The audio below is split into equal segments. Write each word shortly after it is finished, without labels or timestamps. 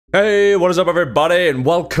Hey, what is up everybody, and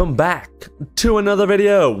welcome back to another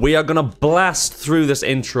video. We are gonna blast through this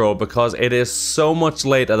intro because it is so much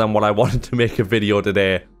later than what I wanted to make a video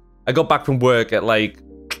today. I got back from work at like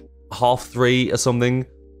 3:30 or something,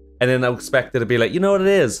 and then I expected to be like, you know what it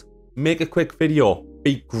is? Make a quick video,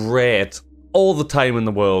 be great, all the time in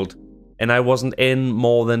the world. And I wasn't in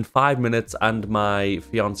more than 5 minutes and my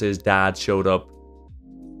fiance's dad showed up.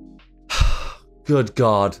 Good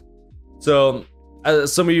God. So,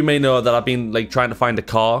 some of you may know that I've been like trying to find a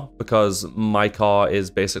car because my car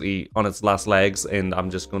is basically on its last legs and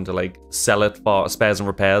I'm just going to like sell it for spares and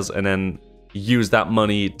repairs and then use that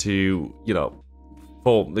money to, you know,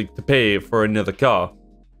 for like to pay for another car.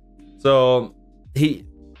 So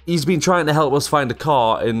he's been trying to help us find a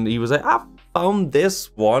car and he was like, I found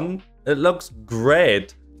this one. It looks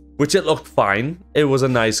great. Which it looked fine. It was a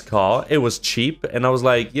nice car. It was cheap, and I was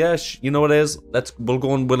like, "Yeah, you know what it is? We'll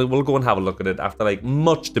go and have a look at it." After like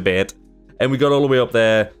much debate, and we got all the way up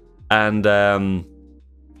there, and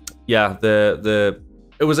yeah,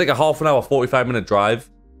 it was like a half an hour, 45-minute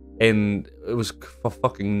drive, and it was for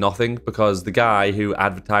fucking nothing because the guy who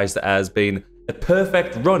advertised it as being a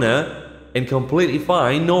perfect runner and completely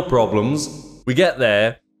fine, no problems. We get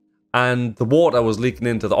there, and the water was leaking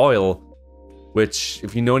into the oil. Which,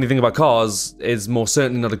 if you know anything about cars, is most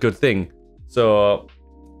certainly not a good thing. So,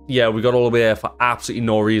 yeah, we got all the way there for absolutely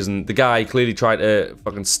no reason. The guy clearly tried to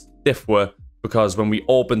fucking stiff her because when we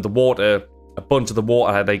opened the water, a bunch of the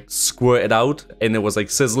water had like squirted out and it was like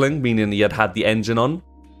sizzling, meaning he had the engine on.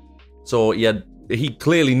 So he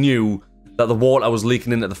clearly knew that the water was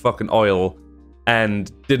leaking into the fucking oil and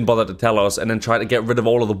didn't bother to tell us, and then tried to get rid of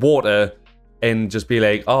all of the water and just be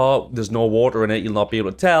like, oh, there's no water in it, you'll not be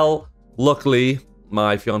able to tell. Luckily,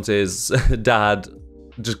 my fiance's dad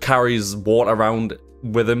just carries water around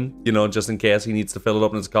with him, you know, just in case he needs to fill it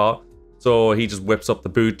up in his car. So he just whips up the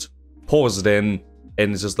boot, pours it in,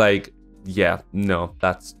 and it's just like, yeah, no,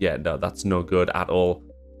 that's no good at all.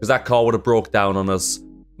 Because that car would have broke down on us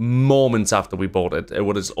moments after we bought it. It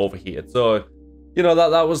would have just overheated. So, you know,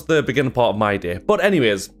 that was the beginning part of my day. But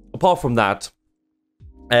anyways, apart from that,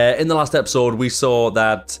 in the last episode, we saw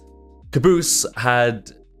that CABOOSE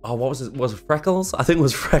had... Oh, what was it? Was it Freckles? I think it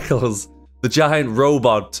was Freckles. The giant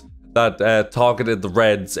robot that targeted the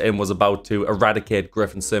Reds and was about to eradicate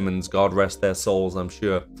Griffin Simmons. God rest their souls, I'm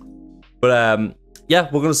sure. But yeah,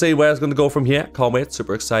 we're going to see where it's going to go from here. Can't wait.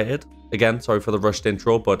 Super excited. Again, sorry for the rushed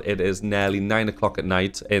intro, but it is nearly 9 o'clock at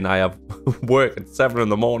night and I have work at 7 in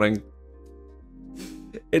the morning.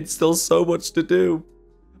 It's still so much to do.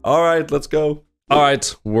 All right, let's go. All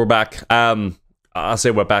right, we're back. I say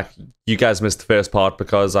we're back. You guys missed the first part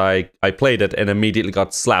because I played it and immediately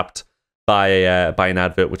got slapped by an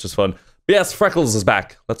advert, which was fun. But yes, Freckles is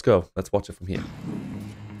back. Let's go. Let's watch it from here.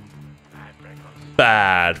 Bad Freckles.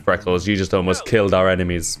 Bad Freckles. You just almost killed our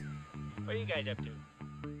enemies. What are you guys up to?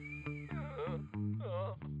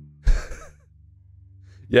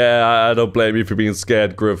 Yeah, I don't blame you for being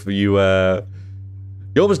scared, Griff. You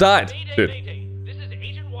almost died, dude. Mayday. This is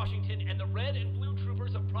Agent Washington and the Red and Blue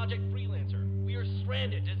Troopers of Project Freelancer. We are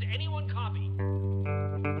stranded. Does anyone copy?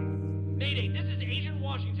 Mayday, this is Agent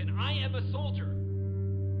Washington. I am a soldier.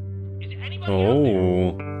 Is anybody out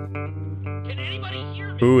there? Can anybody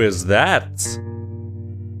hear me? Who is that?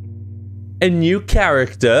 A new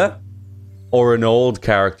character or an old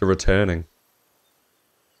character returning?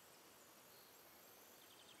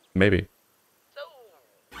 Maybe. So,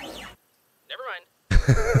 never mind.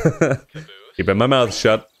 CABOOSE. Keeping my mouth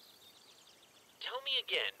shut. Tell me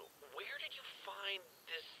again, where did you find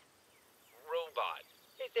this robot?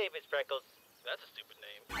 Hey, save it, Freckles. That's a stupid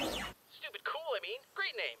name. Stupid cool, I mean.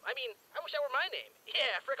 Great name. I mean, I wish that were my name.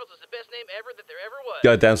 Yeah, Freckles is the best name ever that there ever was.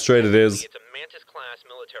 Goddamn straight it is. It's a Mantis-class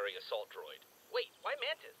military assault droid. Wait, why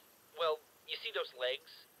Mantis? Well, you see those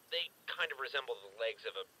legs? They kind of resemble the legs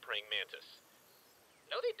of a praying mantis.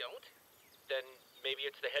 No, they don't. Then maybe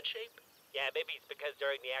it's the head shape? Yeah, maybe it's because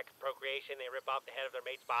during the act of procreation they rip off the head of their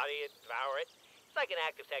mate's body and devour it. It's like an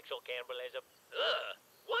act of sexual cannibalism. Ugh.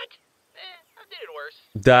 What? I've did it worse.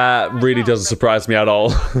 That really doesn't surprise me at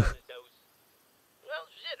all. Well,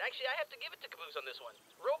 shit, actually I have to give it to CABOOSE on this one.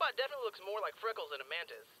 Robot definitely looks more like Freckles than a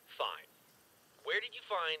mantis. Fine. Where did you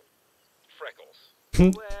find Freckles?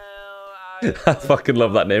 Well, I fucking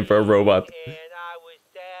love that name for a robot. And I was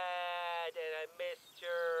sad and I missed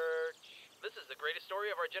church. This is the greatest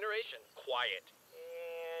story of our generation. Quiet.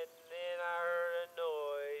 And then I heard a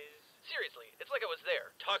noise. Seriously, it's like I was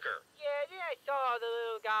there. Tucker. Yeah, then I saw the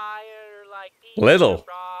little guy and like Little.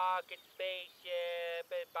 rocket spaceship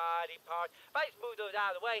and body parts. I just moved those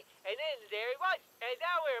out of the way, and then there he was. And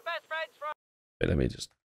now we're best friends from. Wait, let me just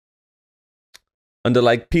under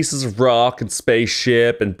like pieces of rock and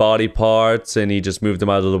spaceship and body parts, and he just moved them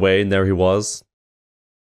out of the way, and there he was.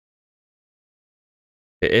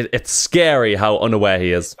 It's scary how unaware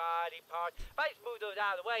he is. Body part. I smoothed those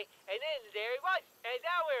out of the way, and then there he was. And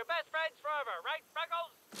now we're best friends forever, right,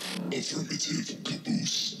 Freckles? Affirmative,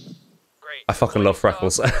 CABOOSE. Great. I fucking love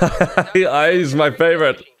Freckles. He's my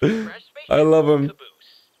favorite. I love him.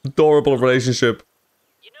 Adorable relationship.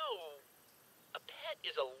 You know, a pet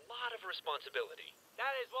is a lot of responsibility.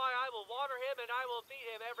 That is why I will water him and I will feed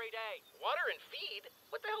him every day. Water and feed?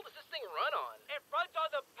 What the hell does this thing run on? It runs on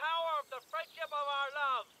the power of the friendship of our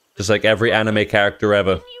love. Just like every anime character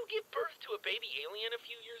ever. Didn't you give birth to a baby alien a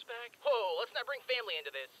few years back? Whoa, let's not bring family into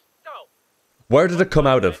this. No. Where did it come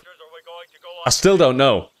out of? I still don't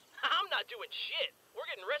know. I'm not doing shit. We're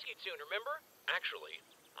getting rescued soon, remember? Actually,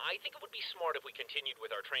 I think it would be smart if we continued with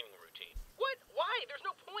our training routine. What? Why? There's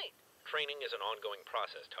no point. Training is an ongoing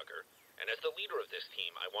process, Tucker. And as the leader of this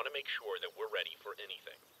team, I want to make sure that we're ready for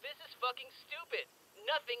anything. This is fucking stupid.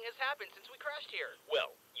 Nothing has happened since we crashed here.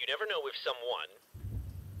 Well, you never know if someone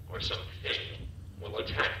or something will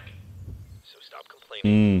attack. So stop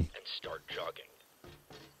complaining and start jogging.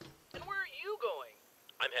 And where are you going?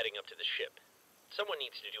 I'm heading up to the ship. Someone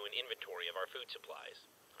needs to do an inventory of our food supplies.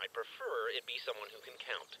 I prefer it be someone who can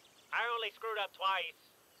count. I only screwed up twice.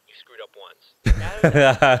 You screwed up once.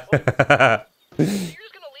 Yeah, You're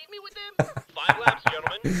just gonna leave me with them? 5 laps,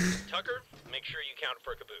 gentlemen. Tucker, make sure you count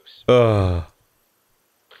for CABOOSE. Yeah,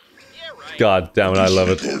 right. God damn it, I love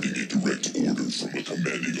it. Disregarding a direct order from a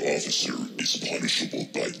commanding officer is punishable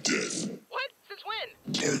by death. What? Since when?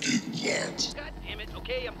 Target locked. God damn it.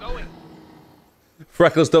 Okay, I'm going.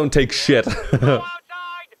 Freckles don't take shit. Go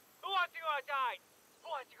outside! Who wants to go outside? Who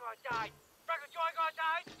wants to go outside? Freckles, you want to go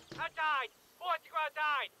outside? Outside! Who wants to go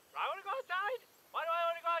outside? I want to go outside? Why do I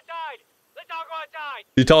want to go outside? Let's all go outside!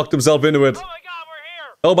 He talked himself into it. Oh my god, we're here!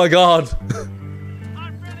 Oh my god.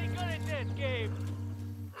 I'm really good at this game!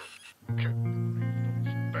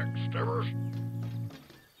 Backstabbers.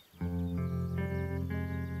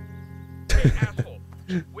 Hey, asshole.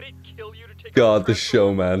 Would it kill you to take God, the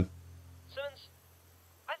show, man. Simmons,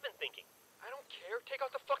 I've been thinking. I don't care. Take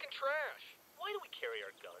out the fucking trash. Why do we carry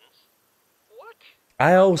our guns? What?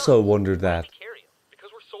 I also wondered Why that. do we carry them?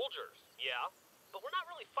 Because we're soldiers. Yeah, but we're not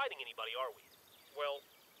really fighting anybody, are we? Well,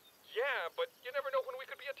 yeah, but you never know when we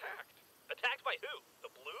could be attacked. Attacked by who?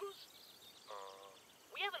 The Blues?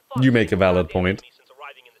 We haven't fought You make a valid single point. enemy since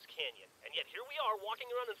arriving in this canyon, and yet here we are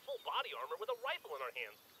walking around in full body armor with a rifle in our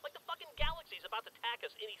hands, like the fucking galaxy's about to attack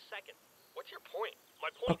us any second. What's your point?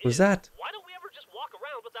 My point What was is, that? why don't we ever just walk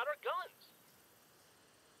around without our guns?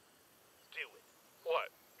 Do it.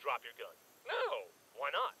 What? Drop your gun. No.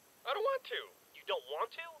 Why not? I don't want to. You don't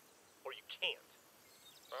want to? Or you can't?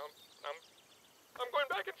 I'm going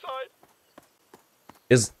back inside.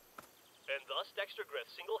 Is And thus Dexter Griff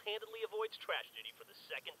single-handedly avoids trash duty for the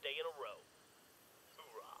 2nd day in a row.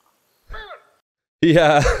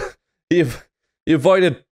 Hoorah. he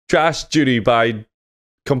avoided trash duty by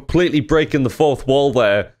completely breaking the fourth wall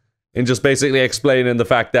there and just basically explaining the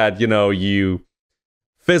fact that, you know, you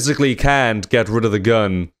physically can't get rid of the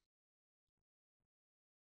gun.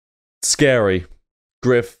 Scary.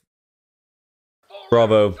 Griff.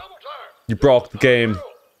 Bravo. You broke the game.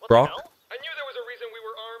 Brock? I knew there was a reason we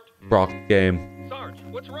were armed. Brock the game. Sarge,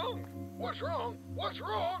 what's wrong? What's wrong? What's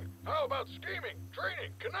wrong? How about scheming,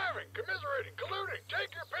 training, conniving, commiserating, colluding?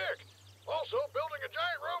 Take your pick. Also, building a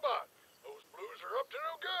giant robot. Those Blues are up to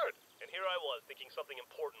no good. And here I was, thinking something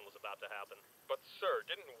important was about to happen. But, sir,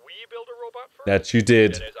 didn't we build a robot first? That you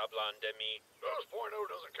did. Those 0.0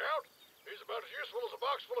 doesn't count. He's about as useful as a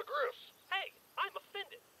box full of griffs. Hey, I'm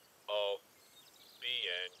offended. Oh, the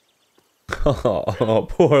end. Oh,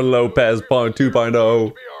 poor Lopez 2.0. To be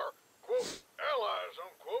our, quote, allies,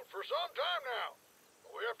 unquote, for some time now.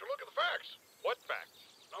 But we have to look at the facts. What facts?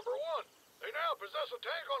 Number 1, they now possess a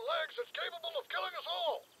tank on legs that's capable of killing us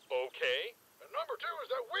all. Okay. And number 2 is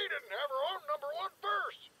that we didn't have our own number 1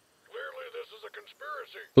 first. Clearly, this is a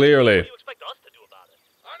conspiracy. Clearly. What do you expect us to do about it?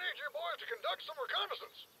 I need you boys to conduct some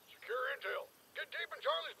reconnaissance, secure intel, get deep in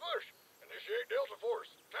Charlie's bush, initiate Delta Force,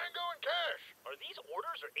 Tango and Cash. Are these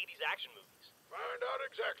orders or 80s action movies? Find out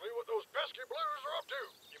exactly what those pesky Blues are up to.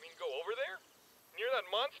 You mean go over there? Near that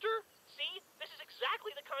monster? See? This is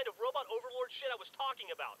exactly the kind of robot overlord shit I was talking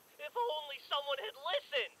about. If only someone had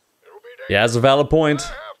listened. It'll be He has a valid point.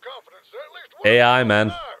 I have confidence that at least one AI, will man.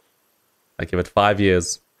 survive. I give it 5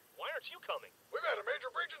 years. Why aren't you coming? We've had a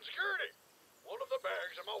major breach in security. One of the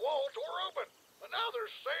bags in my wall tore open, and now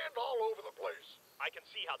there's sand all over the place. I can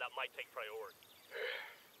see how that might take priority.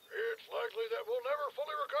 It's likely that we'll never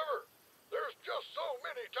fully recover. There's just so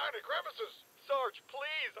many tiny crevices. Sarge,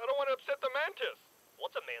 please. I don't want to upset the mantis.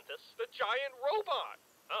 What's a mantis? The giant robot.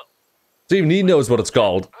 Oh. So even he knows what it's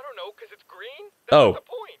called. I don't know, because it's green? Oh. That's the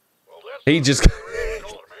point. Well, that's He not just... the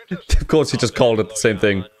call it a mantis. Of course he just called it the same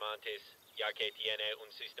thing. Mantis, ya que tiene un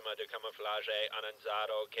sistema de camuflaje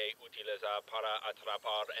avanzado que utiliza para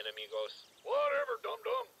atrapar enemigos. Whatever,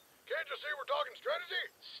 dum-dum. Can't you see we're talking strategy?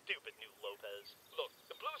 Stupid new Lopez. Look,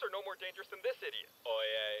 the blues are no more dangerous than this idiot.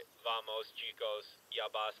 Oye, vamos chicos, ya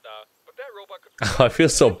basta. But that robot could... I feel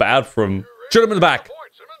so bad for him. Shoot him in the back.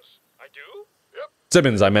 Point, Simmons. I do? Yep.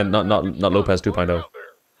 Simmons, I meant not Lopez 2.0.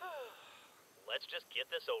 Let's just get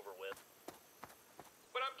this over with.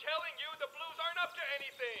 But I'm telling you, the blues aren't up to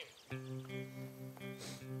anything.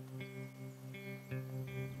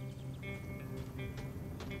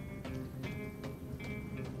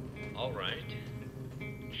 All right.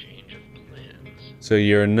 Change of plans. So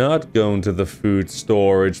you're not going to the food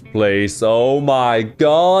storage place. Oh my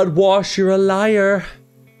god, Wash, you're a liar.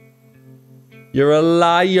 You're a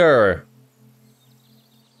liar.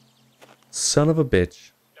 Son of a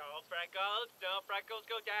bitch. No freckles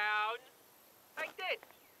go down. Like this.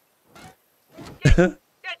 Yes,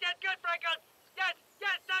 yes, good, Freckles. Yes,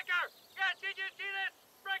 Tucker. Yes, did you see this?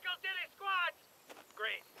 Freckles did his squats.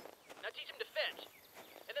 Great. Now teach him to fetch.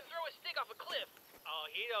 And then throw his stick off a cliff. Oh,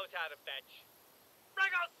 he knows how to fetch.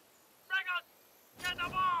 Freckles, get the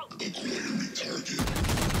ball.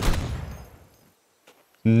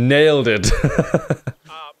 Nailed it. See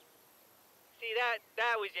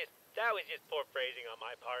that was just poor phrasing on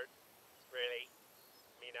my part. Really.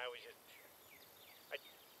 I mean,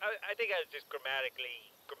 I think I was just grammatically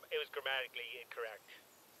incorrect.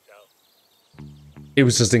 So. It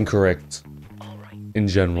was just incorrect. All right. In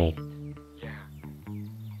general. Yeah.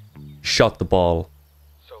 Shot the ball.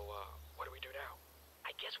 So, what do we do now?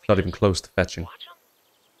 I guess we Not just even close to fetching. watch him.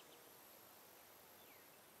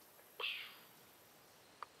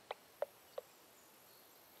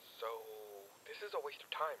 So, this is a waste of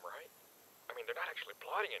time, right? I mean, they're not actually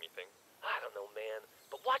plotting anything. I don't know, man.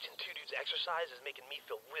 But watching two dudes exercise is making me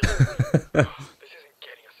feel really weird. This isn't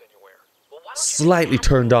getting us anywhere. Well, why don't you Slightly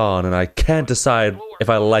turned on, and I can't decide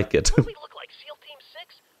if I like it. What do we look like? SEAL Team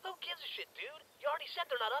 6? Who gives a shit, dude? You already said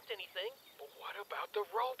they're not up to anything. But what about the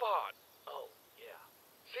robot? Oh, yeah.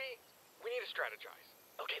 See, we need to strategize.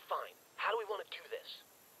 Okay, fine. How do we want to do this?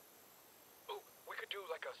 Oh, we could do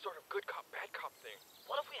like a sort of good cop, bad cop thing.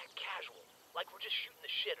 What if we act casual? Like we're just shooting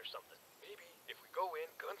the shit or something? Maybe if we go in,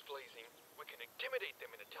 guns blazing, we can intimidate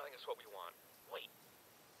them into telling us what we want. Wait.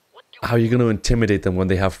 What do How are you going to intimidate them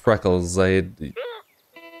when they have freckles? What are you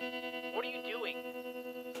doing?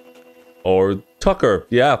 Or Tucker,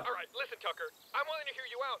 yeah. All right, listen, Tucker. I'm willing to hear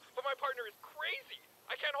you out, but my partner is crazy.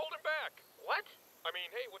 I can't hold him back. What? I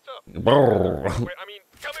mean, hey, what's up? Brrr. Wait, I mean,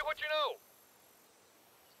 tell me what you know.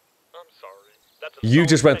 I'm sorry. That's a You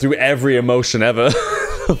just went through every emotion ever.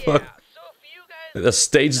 Yeah, so if you guys The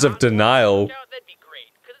stages of denial. that'd be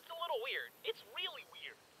great, because it's a little weird. It's really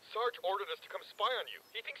weird. Sarge ordered us to come spy on you.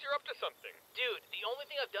 He thinks you're up to something. Dude, the only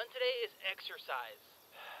thing I've done today is exercise.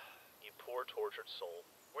 You poor tortured soul.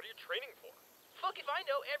 What are you training for? Fuck if I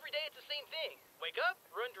know, every day it's the same thing. Wake up,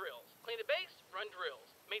 run drills. Clean the base, run drills.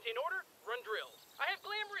 Maintain order, run drills. I have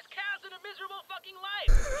glamorous calves and a miserable fucking life.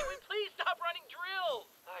 Can we please stop running drills?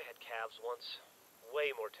 I had calves once.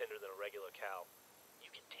 Way more tender than a regular cow. You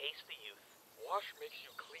can taste the youth. Wash makes you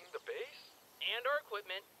clean the base? And our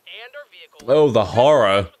equipment, and our vehicles. Oh, the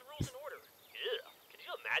horror. With rules and order. Ugh. Could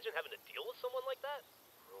you imagine having to deal with someone like that?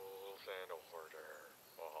 Rules and order.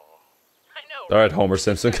 Oh. I know. All right, Homer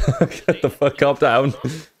Simpson, get the fuck up down.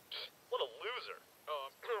 What a loser.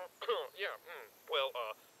 Yeah, well,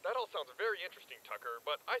 that all sounds very interesting, Tucker,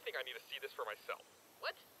 but I think I need to see this for myself.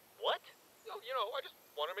 What? What? Oh, you know, I just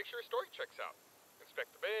want to make sure his story checks out.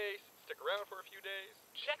 Inspect the base, stick around for a few days.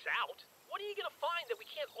 Checks out? What are you gonna find that we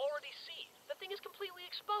can't already see? The thing is completely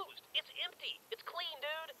exposed. It's empty. It's clean,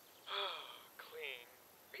 dude. Clean.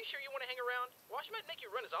 Are you sure you want to hang around? Wash might make you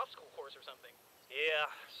run his obstacle course or something. Yeah,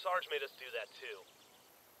 Sarge made us do that too.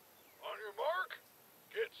 On your mark,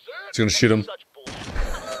 get set. He's gonna shoot him. Such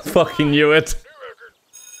bullshit. Fucking knew it. New record.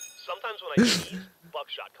 Sometimes when I sneeze,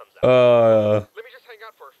 buckshot comes out. Let me just hang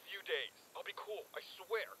out for a few days. I'll be cool, I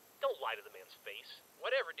swear. Don't lie to the man's face.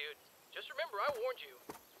 Whatever, dude. Just remember, I warned you.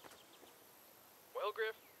 Well,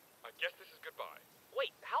 Griff, I guess this is goodbye.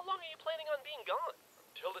 Wait, how long are you planning on being gone?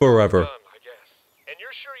 Till the Forever. done, I guess. And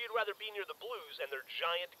you're sure you'd rather be near the Blues and their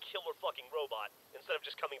giant killer fucking robot instead of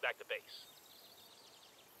just coming back to base?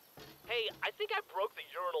 Hey, I think I broke the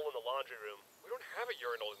urinal in the laundry room. We don't have a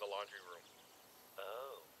urinal in the laundry room.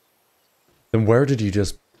 Oh. Then where did you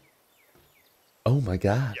just... Oh my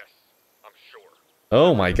god. Yes, I'm sure.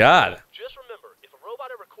 Oh my god. Just remember,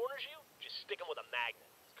 bothers you, just stick them with a magnet.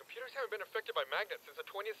 Computers haven't been affected by magnets since the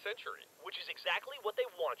 20th century. Which is exactly what they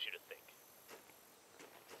want you to think.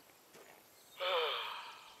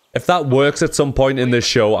 If that works at some point in this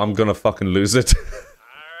show, I'm gonna fucking lose it.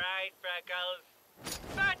 Alright, Freckles.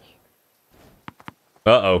 Touch!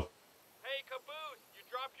 Uh-oh. Hey, CABOOSE, you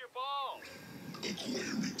dropped your ball.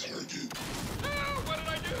 Acquiring target. Oh, what did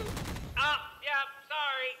I do? Yeah,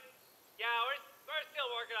 sorry. Yeah, we're still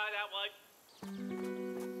working on that one.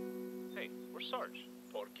 Hey, where's Sarge?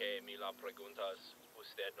 ¿Por qué me la preguntas?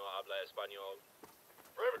 Usted no habla español.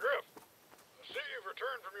 Private Griff, I see you've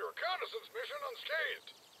returned from your reconnaissance mission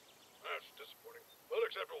unscathed. That's disappointing, but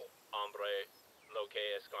acceptable. Hombre, lo que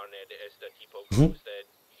es carne de este tipo como usted.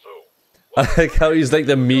 So, I like how he's like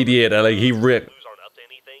the mediator. Like he Blues aren't up to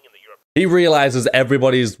anything in the Europe. He realizes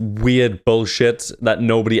everybody's weird bullshit that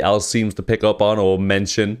nobody else seems to pick up on or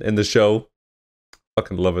mention in the show.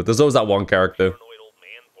 Fucking love it. There's always that one character. Paranoid old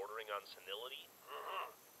man bordering on senility.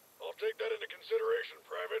 I'll take that into consideration,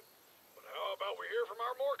 Private. But how about we hear from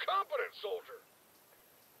our more competent soldier?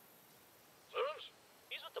 Simmons?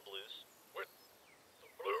 He's with the Blues. With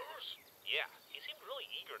the Blues? Yeah, he seemed really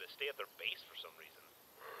eager to stay at their base for some reason.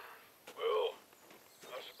 Well,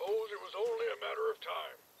 I suppose it was only a matter of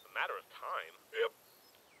time. A matter of time? Yep.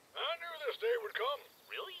 I knew this day would come.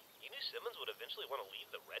 Really? You knew Simmons would eventually want to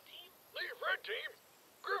leave the red team? Leave Red Team?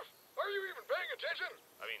 Griff, are you even paying attention?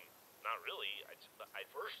 I mean, not really. I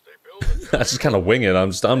First they build a I just kind of wing it.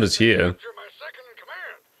 I'm just here. You're my second in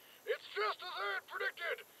command. It's just as I had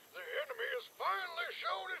predicted. The enemy has finally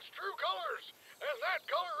shown its true colors. And that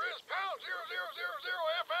color is pound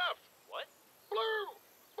 0000FF. What? Blue!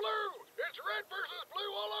 Blue! It's red versus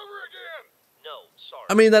blue all over again. No,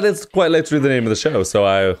 sorry. I mean, that is quite literally the name of the show, so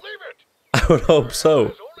I Leave it. would hope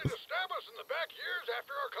so. It was only established in the back years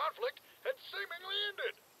after our conflict had seemingly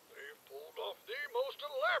ended. They've pulled off the most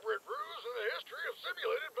elaborate ruse in the history of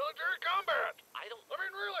simulated military combat. I don't... I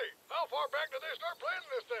mean, really, how far back did they start planning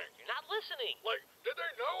this thing? You're not listening. Like, did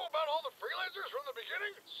they know about all the freelancers from the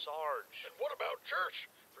beginning? Sarge. And what about Church?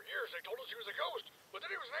 For years they told us he was a ghost, but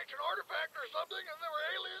then he was an ancient artifact or something, and there were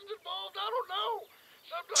aliens involved. I don't know.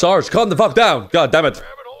 Sometimes Sarge, calm the fuck down. God damn it.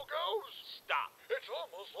 rabbit hole goes. Stop. It's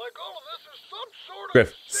almost like all of this is some sort of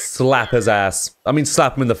Griff, sick slap his ass. I mean,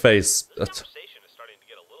 slap him in the face. This conversation is starting to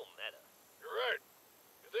get a little meta. You're right.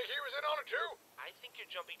 You think he was in on it too? I think you're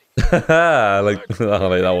jumping to... like, I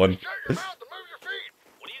like that one. Shut your mouth and move your feet.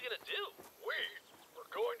 What are you gonna do? We are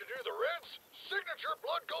going to do the Reds' signature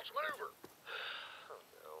blood gulch maneuver. Oh,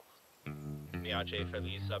 no. Me hace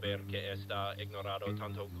feliz saber que está ignorado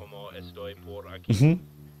tanto como estoy por aquí.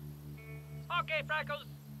 Okay, Freckles,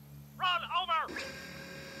 run over.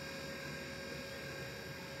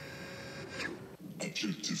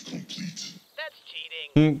 Objective complete. That's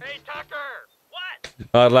cheating. Hmm. Hey, Tucker. What?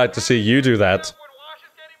 I'd like to see you do that. When Wash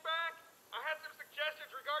is getting back, I had some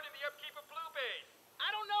suggestions regarding the upkeep of Blue Base.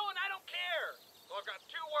 I don't know and I don't care. So I've got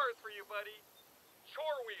 2 words for you, buddy.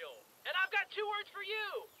 Chore wheel. And I've got 2 words for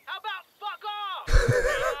you. How about fuck off? Just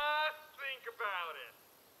think about it.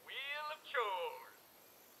 Wheel of chores.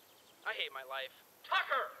 I hate my life.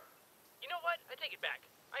 Tucker! You know what? I take it back.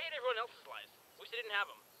 I hate everyone else's lives. Wish they didn't have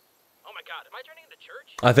them. Oh my god, am I turning into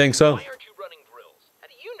church? I think so. Why aren't you running drills? How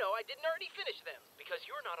do you know I didn't already finish them? Because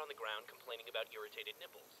you're not on the ground complaining about irritated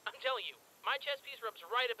nipples. I'm telling you, my chest piece rubs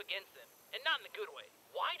right up against them. And not in the good way.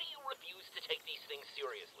 Why do you refuse to take these things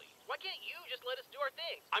seriously? Why can't you just let us do our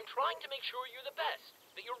thing? I'm trying to make sure you're the best,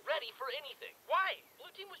 that you're ready for anything. Why? Blue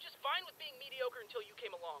team was just fine with being mediocre until you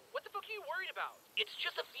came along. What the fuck are you worried about? It's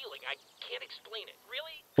just a feeling. I can't explain it.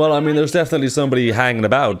 Really? Well, I mean, there's definitely somebody hanging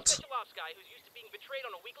about. Special ops guy who's used to being betrayed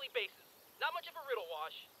on a weekly basis. Not much of a riddle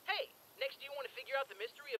wash. Hey, next do you want to figure out the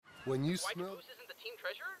mystery of When you why smell CABOOSE isn't the team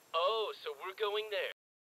treasurer? Oh, so we're going there.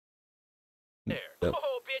 There. Yep.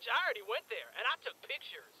 Oh, bitch, I already went there, and I took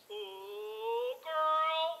pictures. Ooh,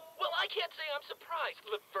 girl. Well, I can't say I'm surprised,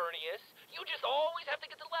 Lavernius. You just always have to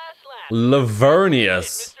get the last laugh.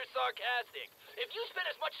 Lavernius. Mr. Sarcastic. If you spend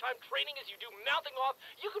as much time training as you do mouthing off,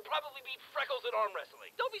 you could probably beat Freckles at arm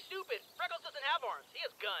wrestling. Don't be stupid. Freckles doesn't have arms. He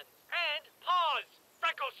has guns. And pause.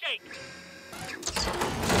 Freckles shake.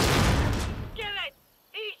 Get it.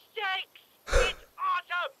 He shakes. It's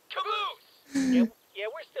awesome. Caboose! Yeah,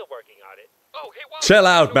 we're still working on it. Oh, hey, wow. Chill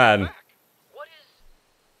out, man. Why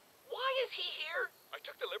is he here? I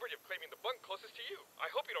took the liberty of claiming the bunk closest to you. I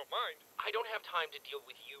hope you don't mind. I don't have time to deal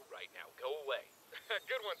with you right now. Go away.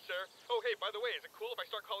 Good one, sir. Oh, hey, by the way, is it cool if I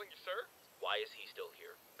start calling you sir? Why is he still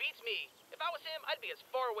here? Beats me. If I was him, I'd be as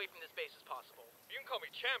far away from this base as possible. You can call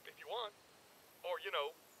me champ if you want. Or, you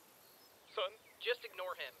know, son. Just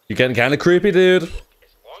ignore him. You're getting kind of creepy, dude.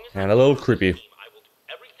 As long as And a little creepy. I will do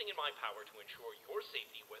everything everything in my power to ensure your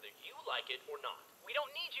safety, whether you like it or not. We don't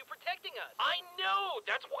need you protecting us. I know!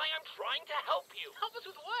 That's why I'm trying to help you. Help us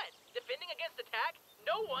with what? Defending against attack?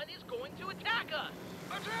 No one is going to attack us.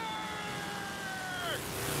 Attack!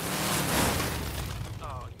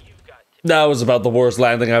 Oh, you've got to. That was about the worst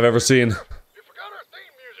landing I've ever seen. You forgot our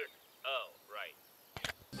theme music. Oh, right.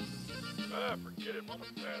 Ah, forget it.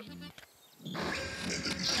 Moment past.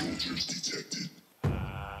 Enemy soldiers detected.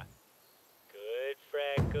 Good,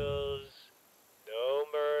 Freckles. No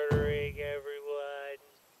murdering, everyone.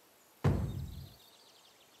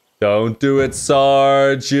 Don't do it,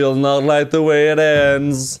 Sarge. You'll not like the way it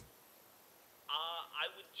ends. I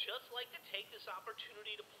would just like to take this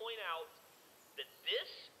opportunity to point out that this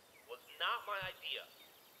was not my idea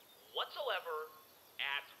whatsoever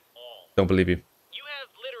at all. Don't believe you. You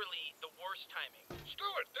have literally the worst timing.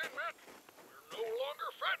 Stew it, Thin Mint. We're no longer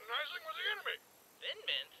fraternizing with the enemy. Thin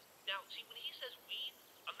Mint? Now, see, when he says we,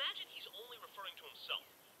 imagine he's only referring to himself.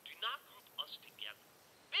 Do not group us together.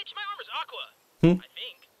 Bitch, my armor's aqua. I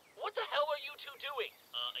think. What the hell are you two doing?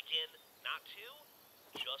 Again, not two,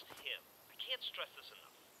 just him. I can't stress this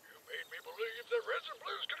enough. You made me believe that Reds and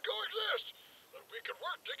Blues could coexist. That we could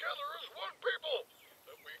work together as one people.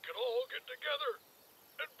 That we could all get together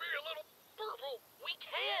and be a little purple. We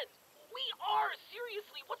can! We are!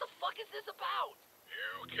 Seriously, what the fuck is this about?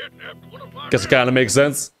 You kidnapped one of my Guess it kind of makes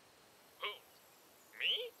sense. Who?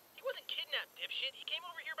 Me? He wasn't kidnapped, dipshit. He came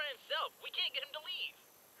over here by himself. We can't get him to leave.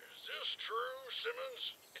 Is this true, Simmons?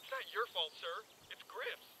 It's not your fault, sir. It's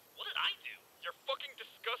Griff's. What did I do? You're fucking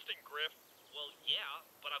disgusting, Griff. Well, yeah,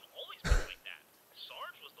 but I've always been like that.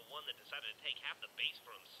 Sarge was the one that decided to take half the base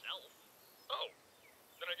for himself. Oh,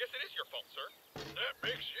 then I guess it is your fault, sir. That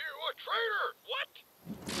makes you a traitor. What?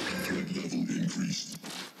 Threat level increased.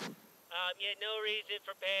 Yeah, no reason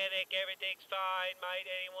for panic. Everything's fine. Might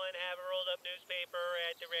anyone have a rolled up newspaper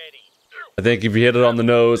at the ready? I think if you hit it on the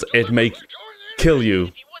nose, it may kill you.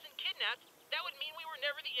 If he wasn't kidnapped, that would mean we were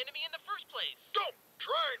never the enemy in the first place. Don't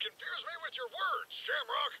try and confuse me with your words,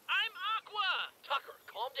 Shamrock. I'm Aqua! Tucker,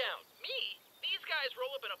 calm down. Me? These guys roll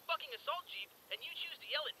up in a fucking assault jeep, and you choose to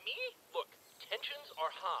yell at me? Look, tensions are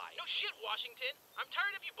high. No shit, Washington. I'm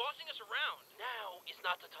tired of you bossing us around. Now is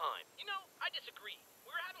not the time. You know, I disagree. We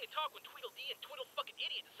were having a talk when Tweedledee and Twiddle fucking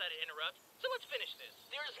Idiot decided to interrupt, so let's finish this.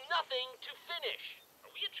 There's nothing to finish.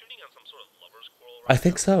 Are we intruding on some sort of lover's quarrel I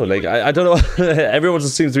think so. Like, I don't know. Everyone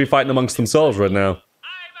just seems to be fighting amongst themselves right now.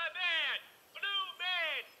 I'm a man! Blue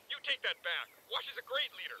man! You take that back. Wash is a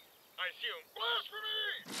great leader. I assume.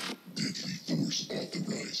 Blasphemy! Deadly force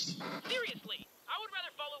authorized. Seriously, I would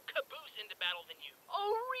rather follow CABOOSE into battle than you.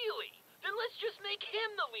 Oh, really? Then let's just make him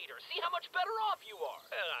the leader. See how much better off you are.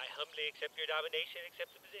 Well, I humbly accept your nomination,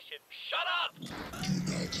 accept the position. Shut up! Do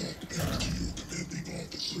not talk back to your commanding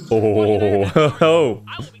officer. Oh,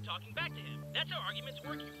 I will be talking back to him. That's how arguments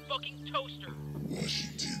work, you fucking toaster.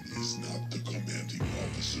 Washington is not the commanding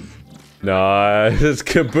officer. nah, it's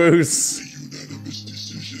Caboose. A unanimous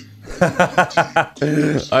decision.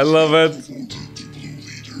 I love it. Voted to Blue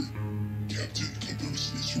Leader. Captain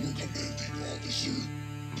Caboose is your commanding officer.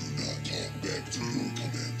 Do not talk back to your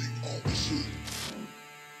commanding officer.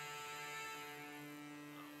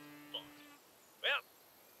 Fuck. Well,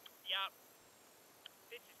 yeah.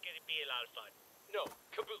 This is gonna be a lot of fun. No,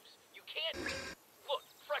 Caboose, you can't. Look,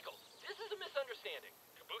 Freckles, this is a misunderstanding.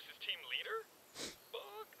 Caboose's team leader?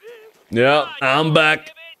 Fuck this. Yeah, I'm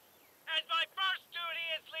back. As my first duty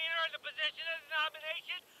as leader of the position of the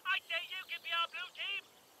nomination, I say you can be on blue team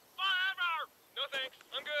forever! No thanks.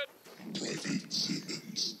 I'm good. Private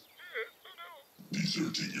Simmons. Oh no.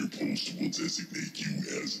 Deserting your post will designate you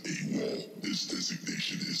as AWOL. This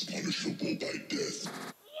designation is punishable by death.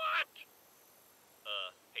 What?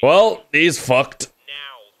 Hey, Well, he's fucked.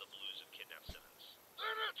 now the Blues have kidnapped Simmons.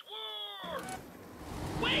 Then it's war!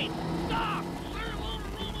 Wait! Stop! Say hello to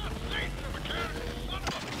Robot Satan, the mechanical son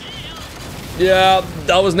of a bitch! Yeah,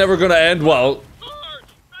 that was never gonna end well.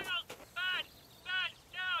 Sarge! Reynolds! Bad! Bad!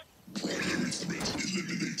 Down! Primary threat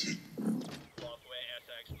eliminated. Software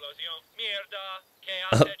esa explosión. Mierda! ¿Qué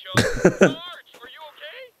has hecho? Sarge, are you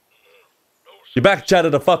okay? No, sir. You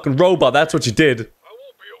backchatted a fucking robot, that's what you did. I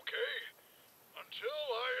won't be okay until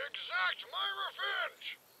I exact my revenge.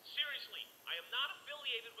 Seriously, I am not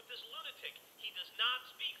affiliated with this lunatic. He does not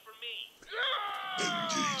speak for me.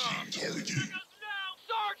 Engaging target. No!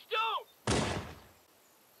 Sarge, don't!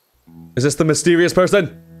 Is this the mysterious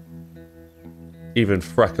person? Even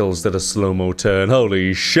Freckles did a slow-mo turn.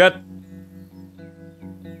 Holy shit.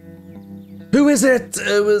 Who is it?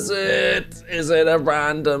 Who is it? Is it a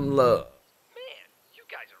random look? Man, you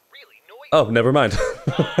guys are really noisy. Oh, never mind.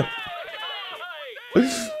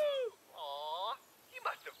 Aw, you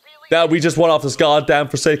must have Now we just went off this goddamn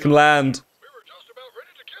forsaken land. We were just about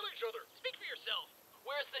ready to kill each other. Speak for yourself.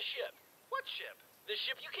 Where's the ship? What ship? The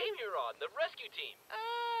ship you came here on, the rescue team.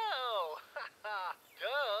 Oh, haha,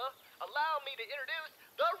 duh. Allow me to introduce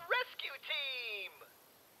the rescue team.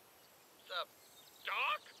 Sup,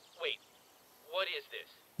 Doc? Wait, what is this?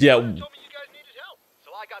 Yeah. You told me you guys needed help,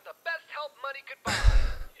 so I got the best help money could buy.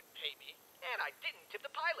 You didn't pay me, and I didn't tip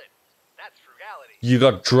the pilot. That's frugality. You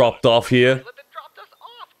got dropped off here. The pilot that dropped us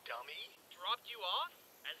off, dummy. Dropped you off?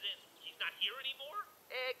 As in, he's not here anymore?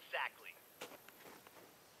 Exactly.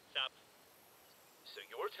 Sup? So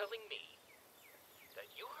you're telling me that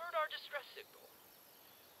you heard our distress signal,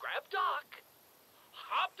 grabbed Doc,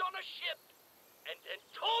 hopped on a ship, and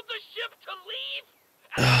told the ship to leave?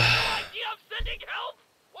 And had no idea of sending help?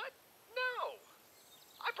 What? No.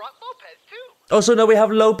 I brought Lopez too. Oh, so now we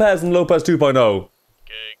have Lopez and Lopez 2.0.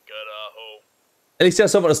 Okay, carajo. At least he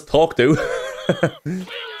has someone to talk to.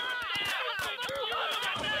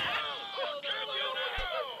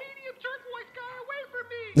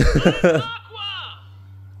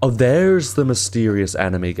 Oh, there's the mysterious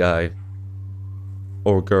enemy guy.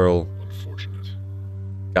 Or girl. Unfortunate.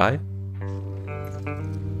 Guy?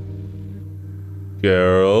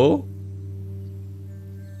 Girl?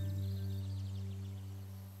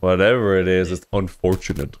 Whatever it is, it's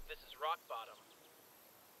unfortunate. This is rock bottom.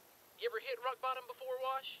 You ever hit rock bottom before,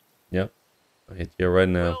 Wash? Yep. I hit you right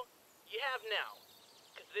now. Well, you have now.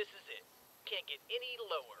 Because this is it. Can't get any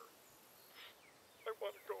lower. I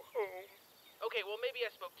want to go home. Okay, well, maybe I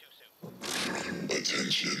spoke too soon.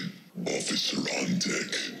 Attention, officer on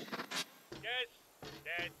deck. Yes,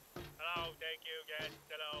 yes. Hello, thank you, yes,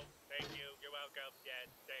 hello, thank you, you're welcome, yes,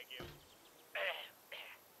 thank you.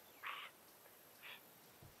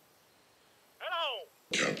 Hello!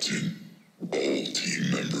 Captain, all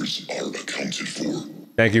team members are accounted for.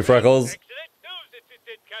 Thank you, Freckles. Excellent news,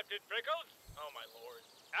 Assistant Captain Freckles. Oh, my lord.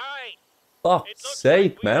 Alright. Fuck's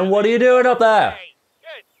sake, man. What are you doing up there?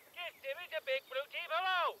 Yes, yes, there is a big blue team,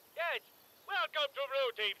 hello! Yes, welcome to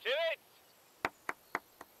Blue Team, Simmons.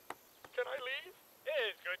 Can I leave?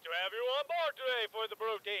 It's good to have you on board today for the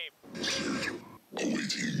Blue Team. Sir,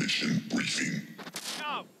 awaiting mission briefing.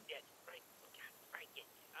 Oh, yes, right, yes.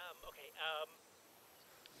 Okay,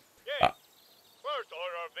 yes. First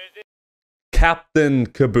order of visit. Captain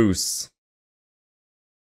Caboose.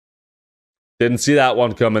 Didn't see that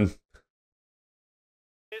one coming.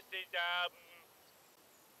 This is,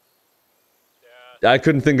 I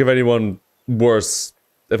couldn't think of anyone worse,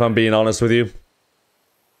 if I'm being honest with you.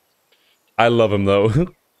 I love him, though. Yes,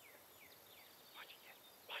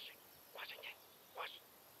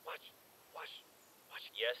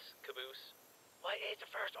 Caboose? What is the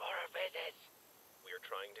first order of business? We are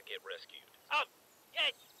trying to get rescued. oh,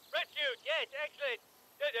 yes, rescued, yes, excellent.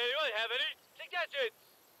 Does anyone have any suggestions?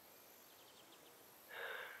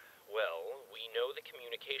 Well, we know the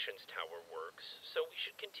communications tower works, so we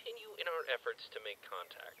should continue in our efforts to make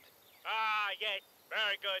contact. Ah, yes,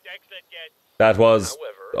 very good, excellent, yes. That was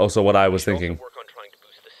However, also what I was we should thinking. also work on trying to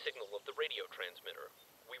boost the signal of the radio transmitter.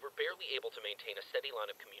 We were barely able to maintain a steady line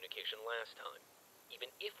of communication last time. Even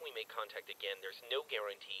if we make contact again, there's no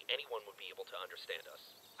guarantee anyone would be able to understand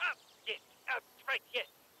us. Ah, yes, right, yes.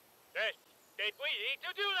 Yes, then we need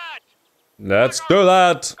to do that. Let's do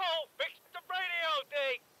that. Go fix the radio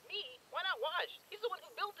thing. Me? Why not Wash? He's the one who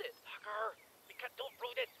built it. Tucker, because don't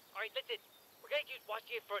ruin it. All right, listen, we're going to use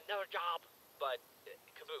Washington for another job. But,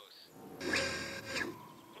 Caboose.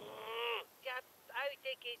 Yeah, I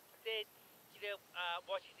think it's that,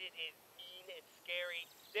 Washington is mean and scary.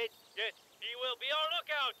 Then, yes, he will be our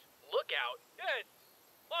lookout. Lookout? Yes,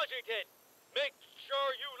 Washington, make sure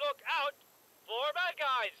you look out for bad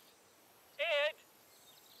guys. And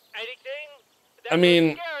anything that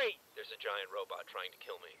is scary. There's a giant robot trying to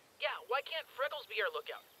kill me. Yeah, why can't Freckles be our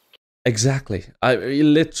lookout? Exactly.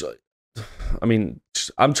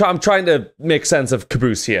 I'm trying to make sense of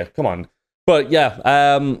Caboose here. Come on. But yeah,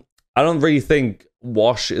 I don't really think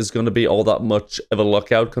Wash is going to be all that much of a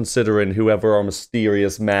lookout, considering whoever our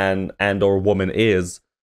mysterious man and or woman is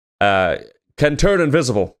can turn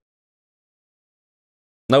invisible.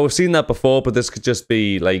 Now, we've seen that before, but this could just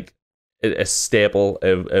be like a staple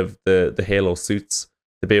of the Halo suits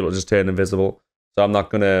to be able to just turn invisible. So I'm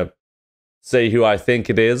not going to say who I think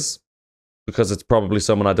it is, because it's probably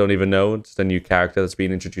someone I don't even know. It's a new character that's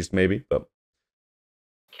being introduced, maybe, but...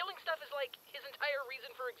 Killing stuff is like his entire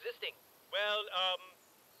reason for existing. Well,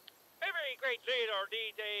 every great leader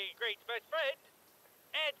needs a great best friend.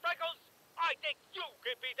 And Freckles, I think you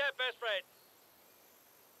could be that best friend.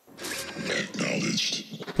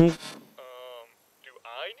 Acknowledged. Do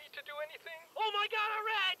I need to do anything? Oh my god, a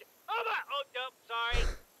red! Oh my, oh no, sorry,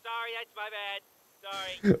 That's my bad.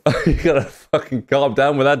 Sorry. You gotta fucking calm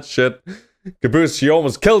down with that shit. Caboose, you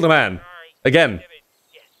almost killed a man. Sorry. Again. Simmons.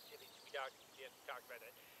 Yes, Simmons. We talked about that.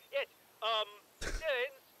 Yes.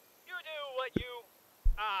 Simmons, you do what you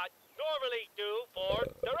normally do for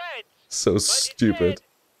the Reds. So But stupid. instead,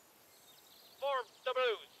 for the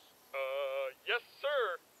Blues. Yes,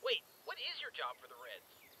 sir. Wait, what is your job for the Reds?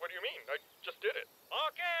 What do you mean? I just did it.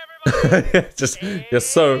 Okay, everybody. Just, yes,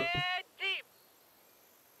 sir. And team.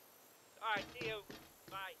 All right, see you.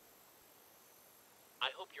 Bye. I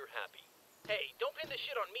hope you're happy. Hey, don't pin this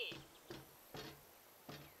shit on me.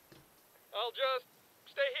 I'll just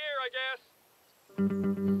stay here, I guess.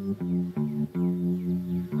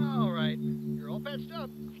 All right, you're all patched up.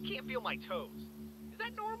 I can't feel my toes. Is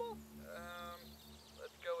that normal?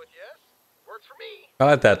 Let's go with yes. Works for me.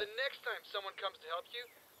 I like that. The next time someone comes to help you,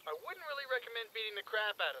 I wouldn't really recommend beating the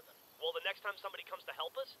crap out of them. Well, the next time somebody comes to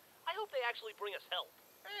help us, I hope they actually bring us help.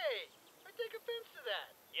 Hey, I take offense to that.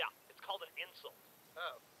 Yeah, it's called an insult.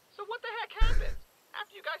 Oh. So what the heck happened?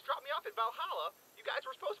 After you guys dropped me off at Valhalla, you guys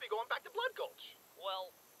were supposed to be going back to Blood Gulch.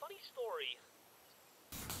 Well, funny story.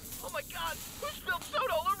 Oh my god, who spilled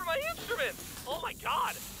soda all over my instrument? Oh my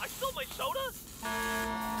god, I spilled my soda?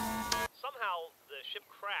 Somehow, the ship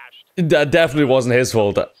crashed. That definitely wasn't his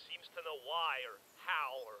fault. Seems to know why, or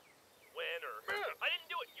how, or when, or... Man. I didn't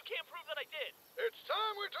do it. You can't prove that I did. It's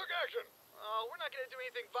time we took action. Oh, we're not gonna do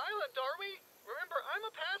anything violent, are we? Remember, I'm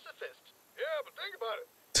a pacifist. Yeah, but think about it.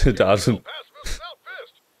 Dawson. Pacifist without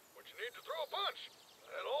fist, but you need to throw a punch.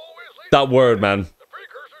 That always leads That word, man. the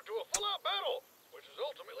precursor to a full-out battle, which is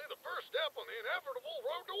ultimately the first step on the inevitable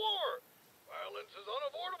road to war. Violence is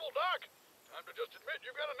unavoidable, Doc. Time to just admit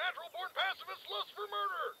you've got a natural-born pacifist lust for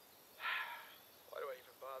murder. Why do I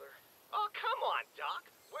even bother? Oh, come on, Doc.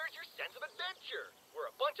 Where's your sense of adventure? We're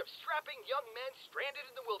a bunch of strapping young men stranded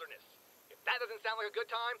in the wilderness. If that doesn't sound like a good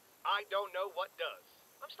time, I don't know what does.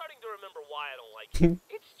 I'm starting to remember why I don't like it.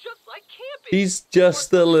 It's just like camping. He's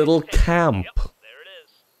just a little camp. Yep, there it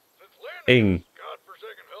is. Since landing Ing. this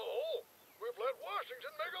godforsaken hellhole, we've let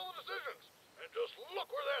Washington make all the decisions. And just look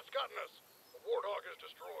where that's gotten us. The Warthog is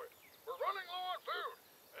destroyed. We're running low on food.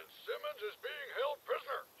 And Simmons is being held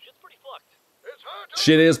prisoner. Shit's pretty fucked. It's high time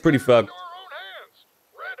Shit is pretty we put it fucked. into our own hands.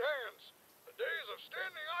 Red hands. The days of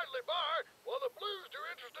standing idly by while the Blues do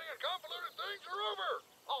interesting and convoluted things are over.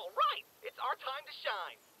 All right, it's our time to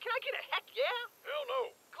shine. Can I get a heck yeah? Hell no.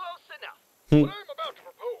 Close enough. What I'm about to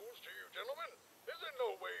propose to you gentlemen is in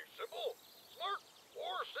no way simple, smart,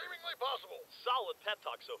 or seemingly possible. Solid pep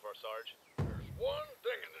talk so far, Sarge. There's one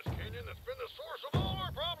thing in this canyon that's been the source of all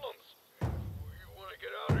our problems. If you want to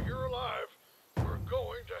get out of here alive, we're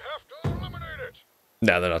going to have to eliminate it.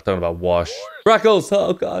 No, they're not talking about Wash. Freckles!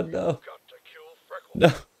 Oh god, no. Got to kill Freckles.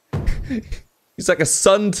 No. He's like a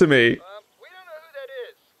son to me. We don't know who that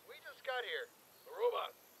is. We just got here. The robot.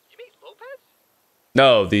 You mean Lopez?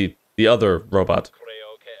 No, the other robot.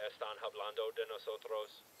 Creo que están hablando de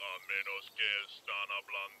nosotros. A menos que están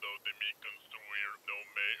hablando de mi construir, no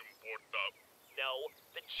me importa. No,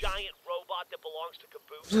 the giant robot that belongs to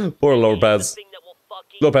Caboose. Poor is Lopez. the thing that will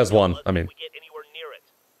fucking Lopez kill won, us I mean. if we get anywhere near it.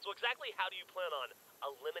 So exactly how do you plan on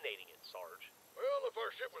eliminating it, Sarge? Well, if our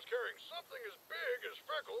ship was carrying something as big as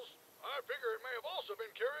Freckles, I figure it may have also been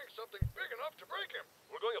carrying something big enough to break him.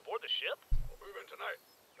 We're going aboard the ship? We'll move in tonight.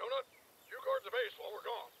 Donut, you guard the base while we're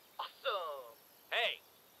gone. Awesome. Hey.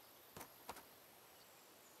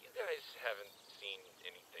 You guys haven't seen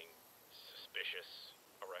anything suspicious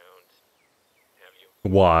around, have you?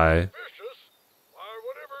 Why? Vicious? Why,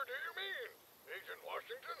 whatever do you mean, Agent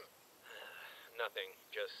Washington? Nothing,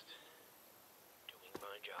 just doing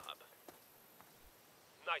my job.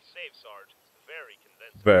 Nice save, Sarge. Very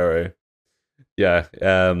convincing. Very.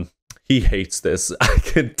 Yeah, he hates this. I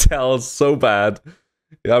can tell so bad.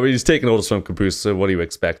 Yeah, I mean, he's taking orders from Caboose, so what do you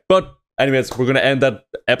expect? But, anyways, we're going to end that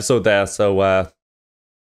episode there, so,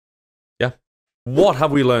 yeah. What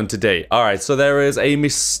have we learned today? Alright, so there is a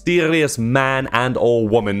mysterious man and or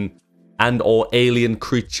woman and or alien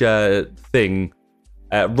creature thing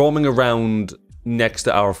roaming around next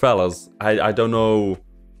to our fellas. I don't know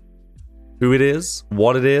who it is,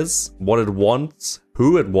 what it wants,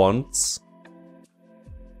 who it wants.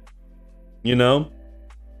 You know?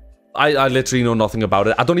 I literally know nothing about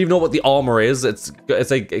it. I don't even know what the armor is. It's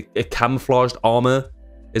like a camouflaged armor.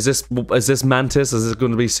 Is this Mantis? Is this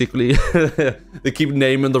going to be secretly? They keep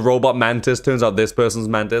naming the robot Mantis. Turns out this person's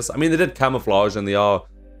Mantis. I mean, they did camouflage and they are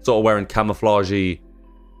sort of wearing camouflagey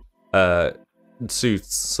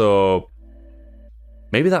suits. So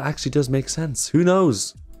maybe that actually does make sense. Who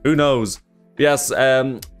knows? Who knows? Yes,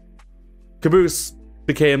 Caboose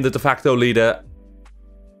became the de facto leader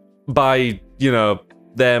by, you know,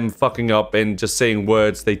 them fucking up and just saying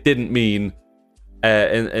words they didn't mean.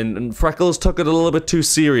 And Freckles took it a little bit too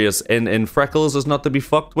serious. And Freckles is not to be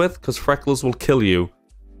fucked with, because Freckles will kill you.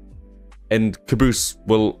 And CABOOSE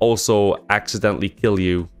will also accidentally kill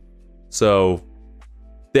you. So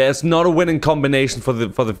there's not a winning combination for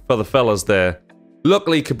the fellas there.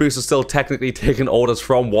 Luckily, CABOOSE is still technically taking orders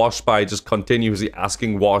from Wash by just continuously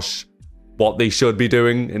asking Wash what they should be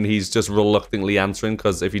doing, and he's just reluctantly answering,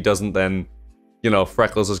 because if he doesn't, then, you know,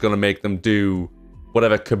 Freckles is going to make them do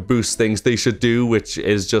whatever CABOOSE thinks they should do, which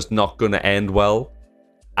is just not going to end well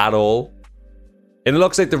at all. And it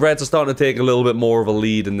looks like the Reds are starting to take a little bit more of a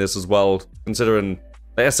lead in this as well, considering,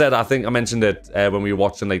 like I said, I think I mentioned it when we were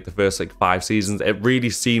watching like the first like 5 seasons, it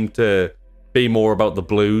really seemed to be more about the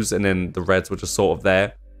Blues, and then the Reds were just sort of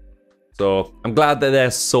there. So I'm glad that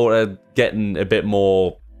they're sort of getting a bit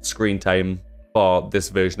more screen time for this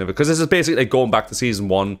version of it, because this is basically like going back to season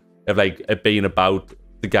 1 of like it being about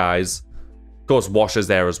the guys. Of course, Wash is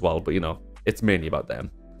there as well, but you know, it's mainly about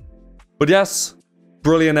them. But yes,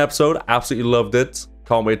 brilliant episode, absolutely loved it.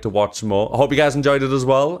 Can't wait to watch some more. I hope you guys enjoyed it as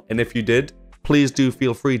well, and if you did, please do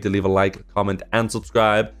feel free to leave a like, comment, and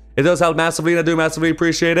subscribe. It does help massively, and I do massively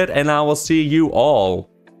appreciate it, and I will see you all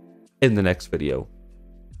in the next video.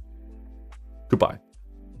 Goodbye.